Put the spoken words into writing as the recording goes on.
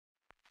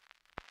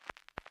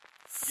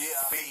Be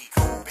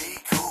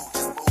cool,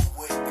 just move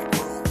with the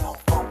groove. No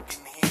funk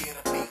in here,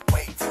 the beat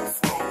way too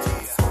smooth.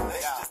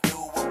 Let's just do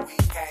what we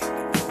came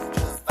to do.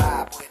 Just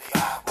vibe with it,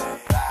 vibe with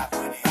it, vibe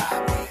with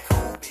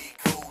it. Be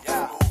cool,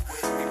 just move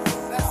with the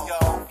groove. Let's go.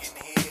 No funk in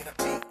here, the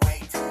beat way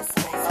too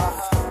smooth.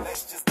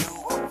 Let's just do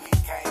what we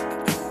came to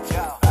do.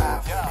 Just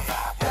vibe with it,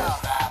 vibe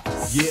with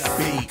it. Yeah,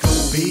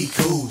 be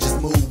cool, just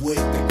move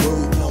with the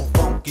groove. No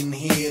funk in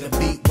here, the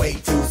beat way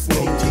too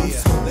smooth.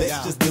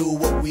 Let's just do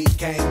what we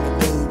came to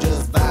do.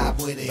 Just vibe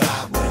with it,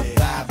 vibe with it,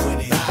 vibe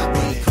with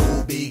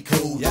it. Be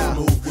cool, just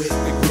move with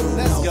the groove.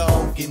 Let's go. No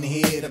funk in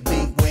here, the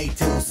beat way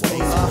too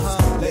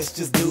smooth. Let's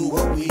just do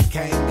what we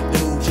came to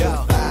do.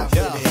 Just vibe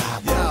with it,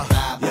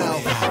 vibe with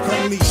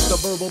it. Unleash the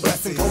verbal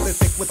blessing,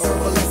 prolific with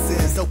herbal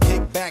lessons. So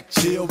kick back,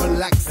 chill,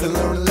 relax, and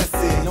learn a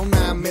lesson. No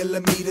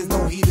 9mm,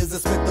 no heaters, or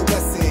Smith &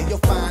 Wesson. You'll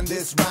find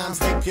this rhyme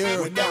stay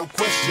pure without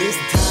question. This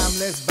time,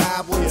 let's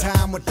vibe with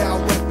time without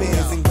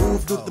weapons and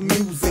groove with the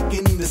music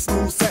in the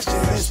smooth session.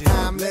 This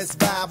time, let's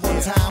vibe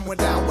with time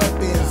without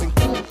weapons and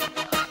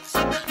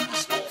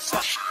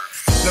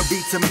the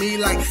beat to me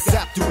like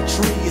sap to a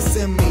tree. It's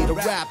in me. The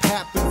rap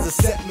happens to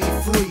set me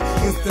free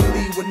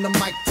instantly when the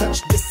mic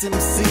touch this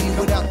MC.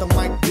 Without the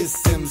mic, this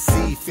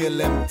MC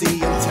feel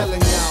empty. I'm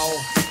telling y'all,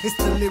 it's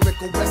the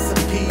lyrical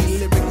recipe,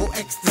 lyrical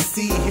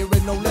ecstasy.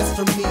 Hearing no less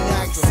from me,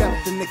 I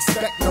accept and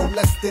expect no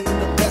less than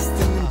the best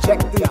and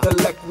inject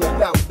intellect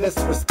without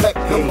disrespect.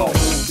 Come on,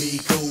 be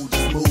cool,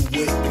 just move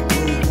with the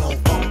groove. No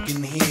funk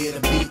in here,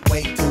 the beat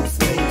way too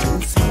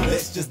smooth.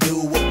 Let's just do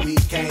what we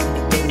came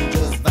to do.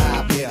 Just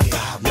vibe with it,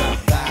 vibe with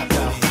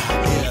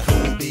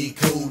it. Be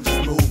cool,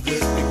 just move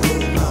with the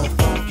groove. No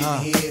funk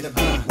in here, the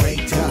beat way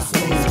too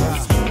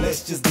smooth.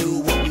 Let's just do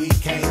what we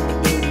came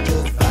to do.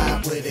 Just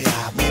vibe with it,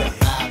 vibe with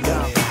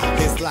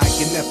it. It's like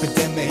an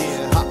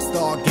epidemic, pop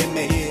star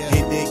gimmick.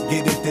 Hit it,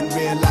 get it, then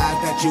realize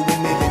that you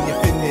in it and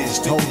you're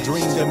finished. Whole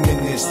dream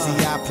diminished.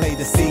 See, I play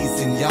the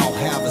season, y'all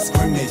have a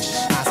scrimmage.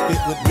 I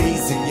spit with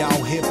reason,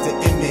 y'all hip to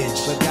image.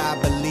 But I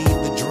believe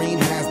the dream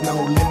has no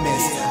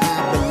limits.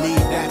 I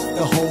believe that's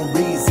the whole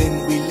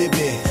reason we live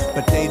it.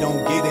 But they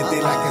don't get it,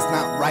 they like it's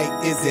not right,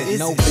 is it?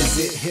 No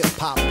visit, hip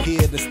hop here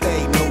to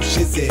stay, no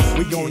shizit.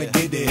 We gonna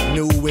get it,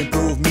 new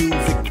improved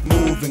music,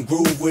 move and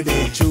groove with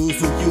it. Choose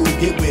who you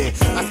get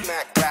with. I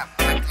smack rap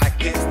back like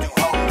this do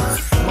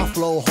hoes. My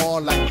flow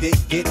hard like Dick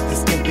get the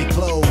skimpy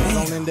clothes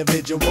on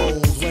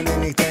individuals when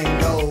anything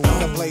goes.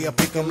 I play a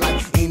pick 'em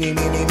like eeny,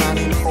 meeny,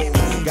 miny, mo.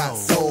 Got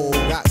soul,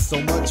 got so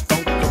much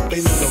funk up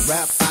in the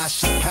rap, I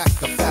should pack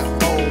a fat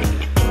bowl.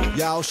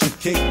 Y'all should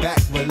kick back,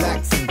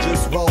 relax, and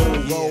just roll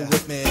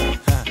with me,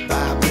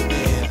 vibe with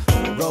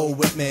me, roll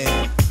with me,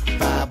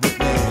 vibe with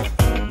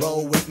me,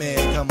 roll with me,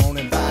 come on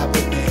and vibe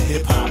with me.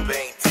 Hip hop ain't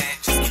dead,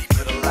 just keep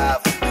it alive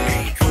with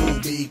me.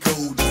 Be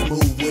cool, just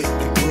move with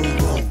the groove.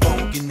 No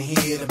funk in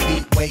here, the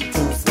beat way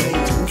too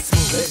smooth.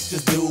 Let's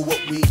just do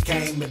what we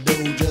came to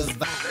do. Just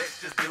vibe.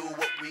 Let's just do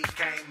what we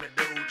came to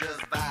do.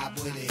 Just vibe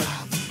with it,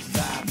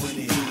 vibe with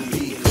it.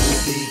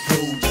 Be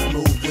cool, just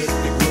move with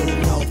the groove.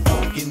 No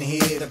funk in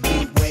here, the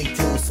beat way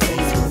too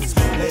smooth.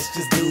 Let's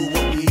just do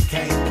what we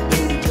came to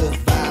do. Just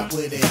vibe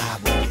with it,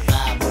 vibe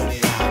with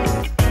it, vibe with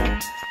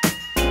it.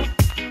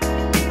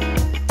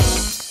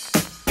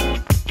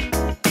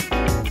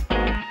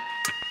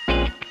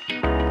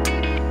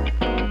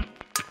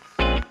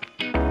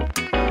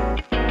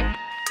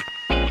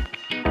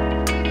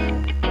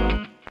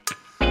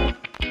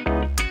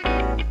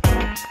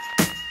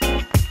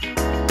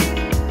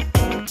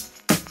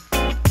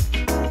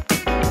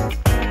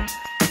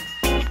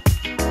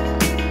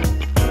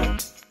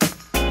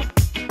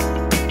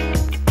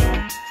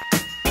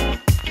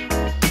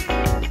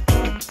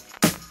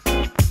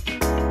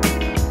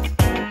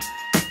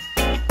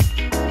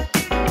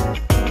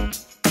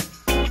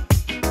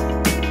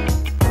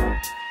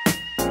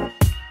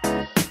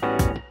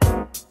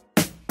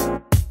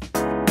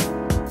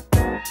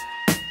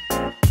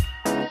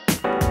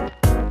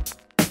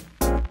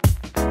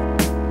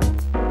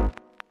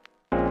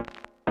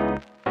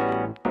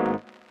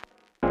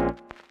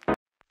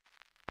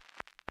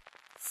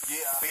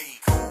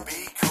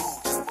 Be cool,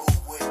 just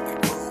move with the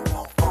groove.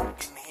 No funk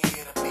in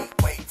here, the beat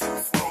way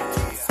too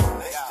smooth.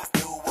 Let's just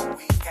do what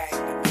we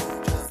came to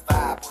do. Just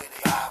vibe with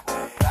it,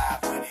 vibe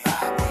with it,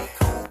 vibe with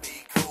it. Be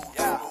cool,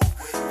 just move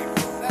with the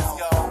groove. Let's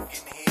go. No funk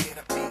in here,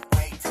 the beat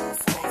way too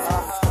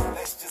smooth.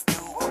 Let's just do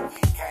what we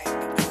came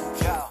to do.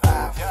 Just vibe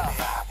with it,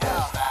 vibe with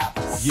it.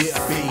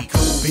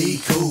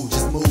 Be cool,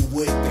 just move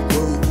with the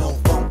groove. No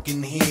funk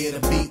in here, the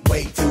beat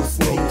way too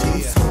smooth.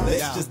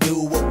 Let's just do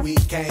what we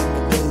came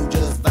to do.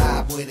 Just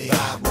vibe with it,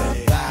 vibe with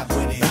it, vibe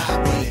with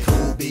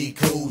it. Be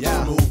cool,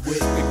 just move with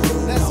the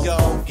groove. Let's go. No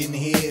funk in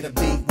here, the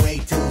beat way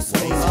too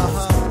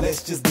smooth.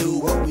 Let's just do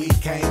what we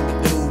came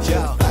to do.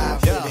 Just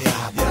vibe with it,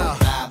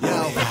 vibe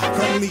with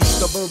it. Unleash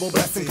the verbal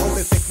blessing,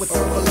 prolific with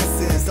herbal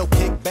lessons. So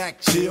kick back,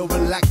 chill,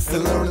 relax,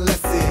 and learn a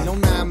lesson. No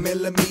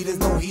 9mm,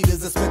 no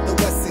heaters, or Smith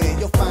 & Wesson.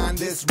 You'll find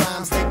this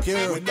rhyme stay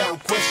pure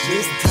without question.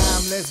 This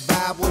time, let's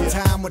vibe with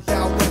time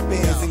without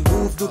weapons and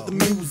groove with the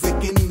music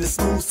in the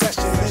smooth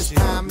session. This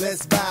time,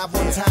 let's vibe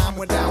with time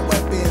without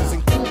weapons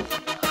and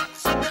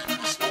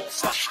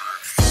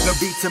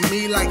beat to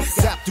me like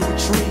sap through a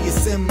tree.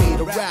 It's in me,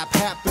 the rap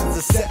happens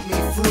to set me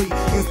free.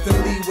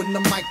 Instantly when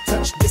the mic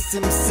touch this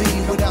MC.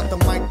 Without the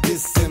mic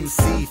this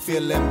MC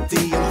feel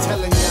empty. I'm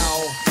telling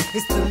y'all,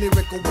 it's the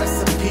lyrical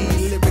recipe,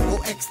 lyrical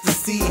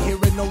ecstasy.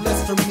 Hearing no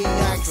less from me,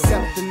 I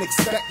accept and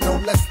expect no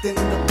less than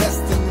the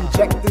best. And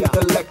inject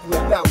intellect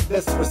without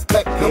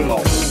disrespect. Come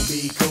on,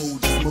 be cool,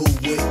 just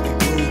move with the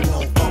groove. No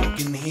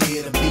funk in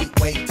here, the beat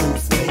way too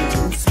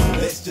smooth.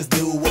 Let's just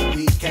do what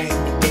we came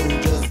to do,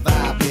 just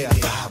vibe with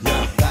it.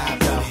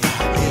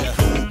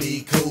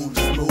 Be cool,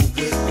 just move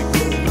with the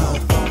groove. No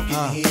funk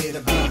in here,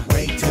 the beat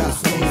way too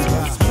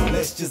smooth.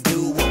 Let's just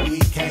do what we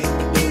came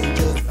to do,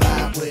 just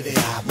vibe with it.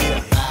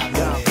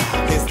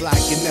 It's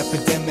like an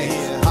epidemic,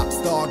 pop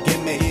star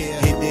gimmick.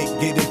 Hit it,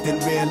 get it, then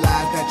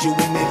realize that you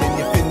in it and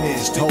you're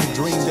finished. Whole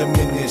dream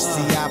diminished.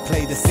 See, I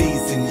play the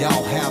season,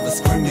 y'all have a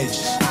scrimmage.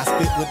 I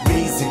spit with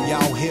reason,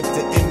 y'all hip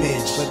the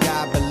image. But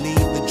I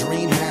believe the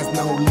dream has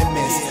no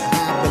limits.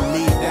 I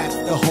believe that's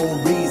the whole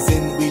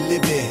reason we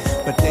live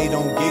it. But they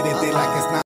don't